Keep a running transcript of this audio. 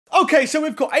Okay, so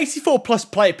we've got 84 plus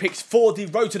player picks for the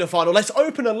road to the final. Let's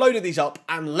open a load of these up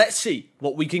and let's see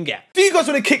what we can get. Do you guys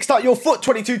want to kickstart your Foot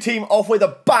 22 team off with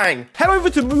a bang? Head over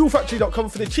to movelfactory.com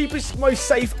for the cheapest, most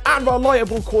safe and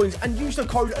reliable coins and use the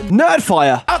code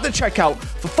NerdFire at the checkout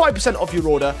for 5% off your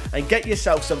order and get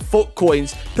yourself some Foot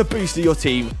coins to boost your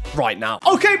team right now.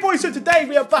 Okay, boys, so today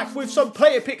we are back with some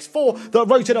player picks for the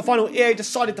road to the final. EA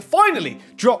decided to finally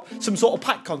drop some sort of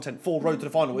pack content for road to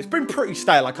the final. It's been pretty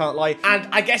stale, I can't lie, and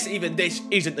I guess even this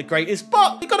isn't the greatest,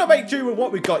 but we gotta make do with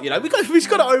what we got, you know. We've just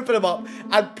gotta open them up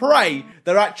and pray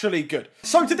they're actually good.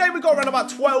 So today we've got around about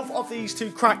 12 of these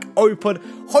to crack open.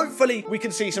 Hopefully we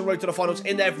can see some road to the finals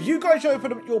in there. If you guys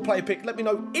open up your player pick, let me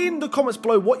know in the comments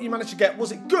below what you managed to get.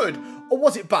 Was it good or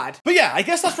was it bad? But yeah, I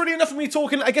guess that's really enough of me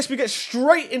talking. I guess we get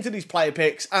straight into these player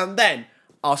picks and then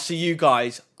I'll see you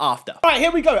guys after. All right,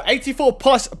 here we go. 84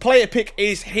 plus player pick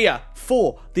is here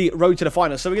for the road to the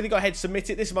final. So we're going to go ahead and submit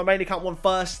it. This is my main account one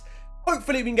first.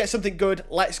 Hopefully we can get something good.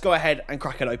 Let's go ahead and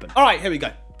crack it open. All right, here we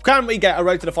go. Can we get a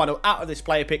road to the final out of this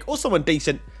player pick or someone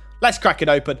decent? Let's crack it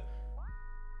open.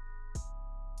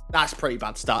 That's a pretty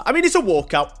bad start. I mean, it's a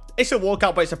walkout. It's a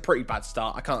walkout, but it's a pretty bad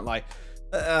start. I can't lie.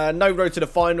 No road to the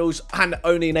finals and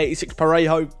only an 86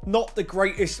 Parejo. Not the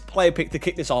greatest player pick to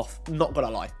kick this off. Not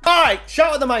gonna lie. All right,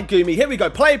 shout out the man Gumi. Here we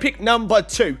go. Player pick number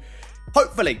 2.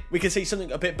 Hopefully, we can see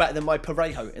something a bit better than my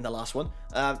Parejo in the last one.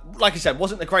 Like I said,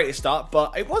 wasn't the greatest start,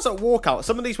 but it was a walkout.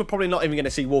 Some of these we're probably not even going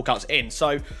to see walkouts in.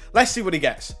 So, let's see what he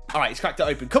gets. All right, he's cracked it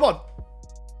open. Come on.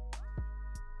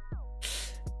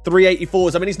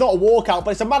 384s. I mean, it's not a walkout,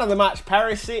 but it's a man of the match.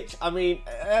 Perisic. I mean,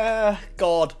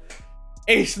 God.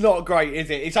 It's not great,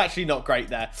 is it? It's actually not great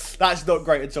there. That's not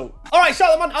great at all. All right,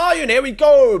 Salomon Aryan, here we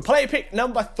go. Player pick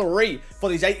number 3 for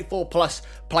these 84 plus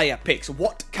player picks.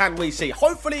 What can we see?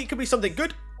 Hopefully it could be something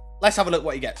good. Let's have a look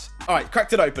what he gets. All right,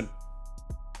 cracked it open.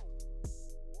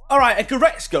 All right, a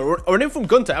Goretzka or an Informed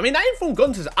Gunter. I mean, that Informed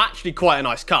Gunter is actually quite a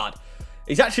nice card.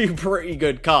 He's actually a pretty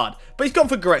good card. But he's gone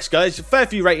for Goretzka. There's a fair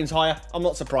few ratings higher. I'm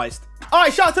not surprised. All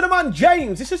right, shout out to the man,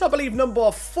 James. This is, I believe,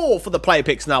 number 4 for the player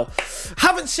picks now.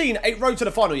 Haven't seen a road to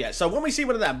the final yet. So when we see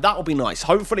one of them, that'll be nice.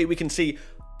 Hopefully we can see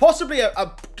possibly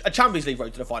a Champions League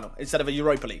road to the final instead of a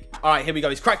Europa League. All right, here we go.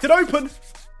 He's cracked it open.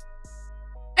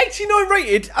 89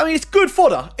 rated. I mean, it's good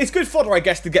fodder. It's good fodder, I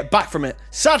guess, to get back from it.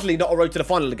 Sadly, not a road to the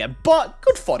final again, but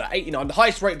good fodder. 89, the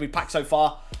highest rated we've packed so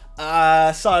far.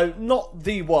 So not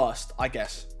the worst, I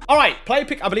guess. All right, player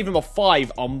pick, I believe, number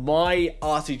 5 on my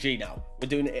RTG now. We're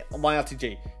doing it on my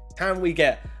RTG. Can we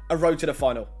get a road to the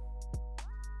final?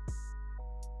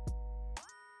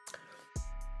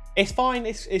 It's fine.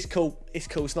 It's cool. It's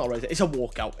cool. It's not a road. It's a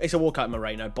walkout. It's a walkout in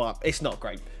Moreno, but it's not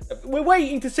great. We're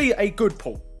waiting to see a good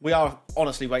pull. We are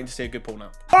honestly waiting to see a good pull now.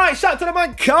 All right, shout out to the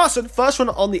man Carson. First one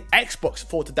on the Xbox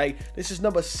for today. This is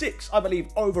number 6, I believe,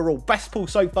 overall. Best pull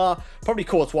so far. Probably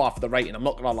Courtois for the rating. I'm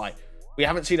not going to lie. We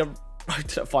haven't seen a road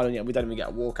to the final yet. We don't even get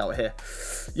a walkout here.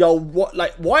 Yo, what?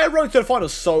 Like, why are road to the final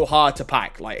so hard to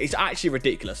pack? Like, it's actually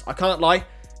ridiculous. I can't lie.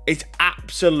 It's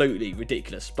absolutely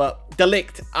ridiculous. But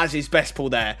Delict as his best pull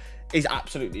there is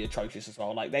absolutely atrocious as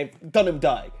well. Like, they've done him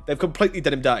dirty. They've completely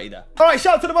done him dirty there. All right,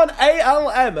 shout out to the man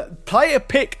ALM. Player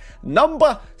pick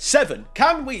number 7.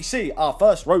 Can we see our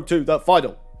first road to the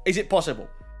final? Is it possible?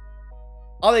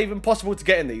 Are they even possible to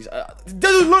get in these? It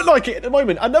doesn't look like it at the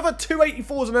moment. Another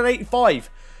 284s and an 85.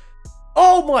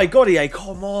 Oh my God, EA,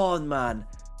 come on, man.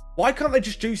 Why can't they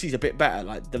just juice these a bit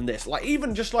better than this? Like,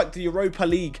 even just like the Europa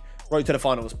League road to the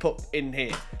finals put in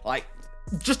here. Like,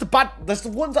 just the bad, there's the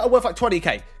ones that are worth like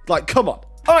 20k. Like, come on.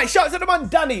 All right, shout out to the man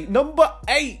Danny, number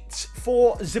 8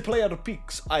 for the player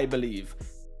picks, I believe.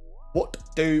 What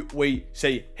do we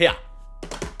see here?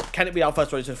 Can it be our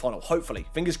first road to the final? Hopefully.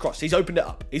 Fingers crossed. He's opened it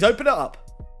up. He's opened it up.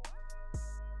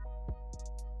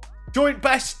 Joint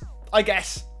best, I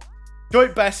guess.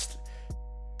 Joint best.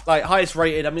 Like, highest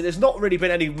rated. I mean, there's not really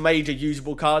been any major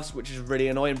usable cards, which is really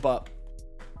annoying, but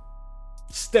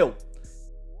still,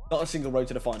 not a single road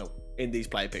to the final in these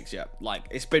player picks yet. Like,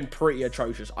 it's been pretty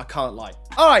atrocious. I can't lie.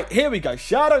 All right, here we go.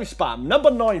 Shadow Spam, number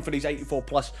 9 for these 84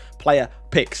 plus player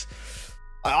picks.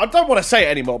 I don't want to say it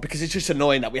anymore because it's just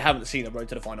annoying that we haven't seen a road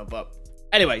to the final. But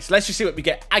anyways, let's just see what we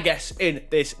get, I guess, in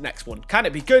this next one. Can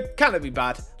it be good? Can it be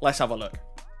bad? Let's have a look.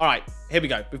 All right, here we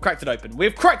go. We've cracked it open.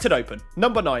 We've cracked it open.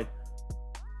 Number 9.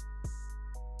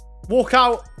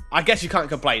 Walkout, I guess you can't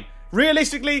complain.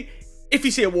 Realistically, if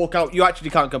you see a walkout, you actually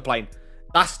can't complain.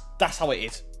 That's how it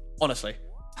is, honestly.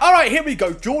 All right, here we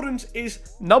go. Jordan's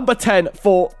is number 10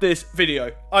 for this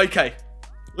video. Okay,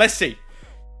 let's see.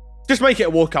 Just make it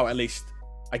a walkout at least,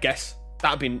 I guess.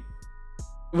 It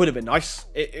would have been nice.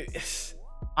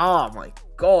 Oh my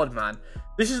God, man.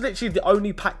 This is literally the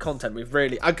only pack content we've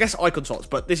really... I guess icon sorts,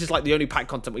 but this is like the only pack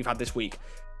content we've had this week.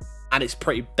 And it's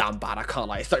pretty damn bad, I can't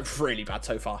lie. It's like really bad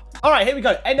so far. All right, here we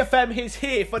go. NFM is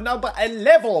here for number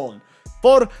 11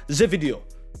 for the video.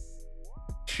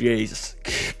 Jesus.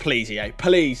 Please, EA,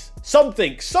 please.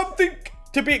 Something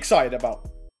to be excited about.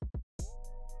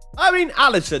 I mean,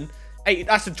 Alisson,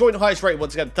 that's the joint highest rated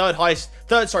once again. Third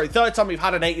time we've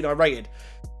had an 89 rated.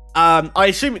 I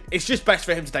assume it's just best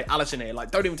for him to take Alisson here. Like,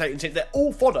 don't even take him. They're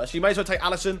all fodder, so you may as well take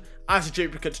Alisson as a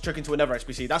duplicate to chuck into another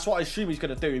SBC. That's what I assume he's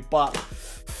going to do, but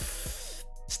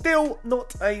still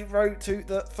not a road to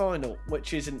the final,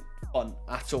 which isn't fun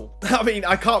at all. I mean,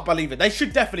 I can't believe it. They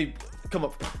should definitely come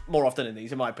up more often in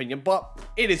these, in my opinion, but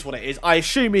it is what it is. I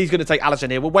assume he's going to take Alisson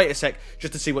here. We'll wait a sec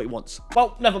just to see what he wants.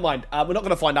 Well, never mind. We're not going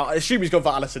to find out. I assume he's gone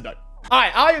for Alisson, though.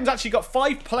 Alright, Iron's actually got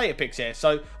 5 player picks here,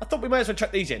 so I thought we may as well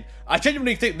check these in. I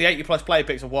genuinely think the 80+ player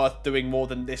picks are worth doing more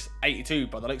than this 82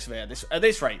 by the looks of it at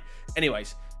this rate.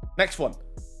 Anyways, next one.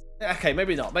 Okay,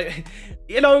 maybe not. Maybe,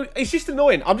 you know, it's just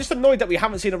annoying. I'm just annoyed that we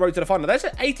haven't seen a road to the final. There's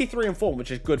an 83 in form,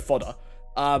 which is good fodder.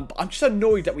 But I'm just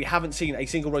annoyed that we haven't seen a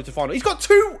single road to the final. He's got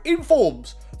 2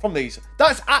 informs from these.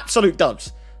 That's absolute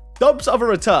dubs. Dubs of a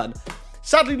return.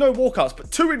 Sadly, no walkouts,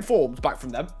 but 2 informs back from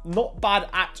them. Not bad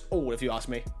at all, if you ask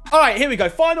me. All right, here we go.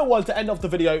 Final one to end off the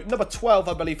video. Number 12,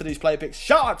 I believe, for these player picks.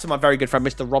 Shout out to my very good friend,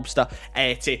 Mr.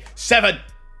 Robster87.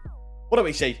 What do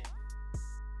we see?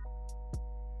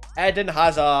 Eden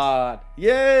Hazard.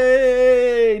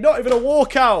 Yay! Not even a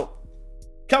walkout.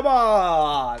 Come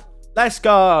on. Let's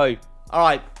go. All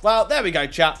right. Well, there we go,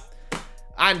 chat.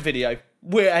 And video.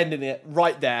 We're ending it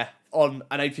right there on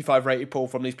an 85 rated pool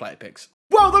from these player picks.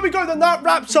 Well, there we go then. That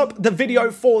wraps up the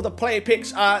video for the player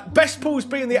picks. Best pools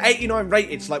being the 89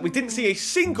 rated. Like, we didn't see a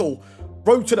single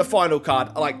road to the final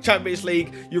card, like Champions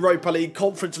League, Europa League,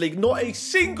 Conference League. Not a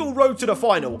single road to the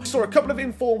final. I saw a couple of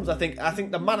informs, I think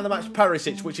the man of the match,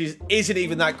 Perisic, which isn't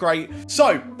even that great.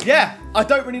 So, yeah, I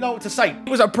don't really know what to say. It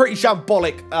was a pretty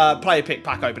shambolic player pick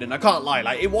pack opening, I can't lie.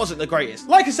 Like, it wasn't the greatest.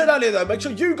 Like I said earlier, though, make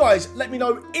sure you guys let me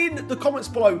know in the comments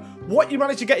below what you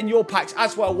managed to get in your packs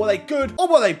as well. Were they good or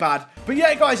were they bad? But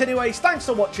yeah, guys, anyways, thanks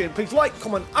for watching. Please like,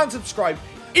 comment, and subscribe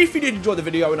if you did enjoy the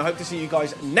video, and I hope to see you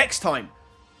guys next time.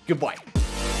 Goodbye.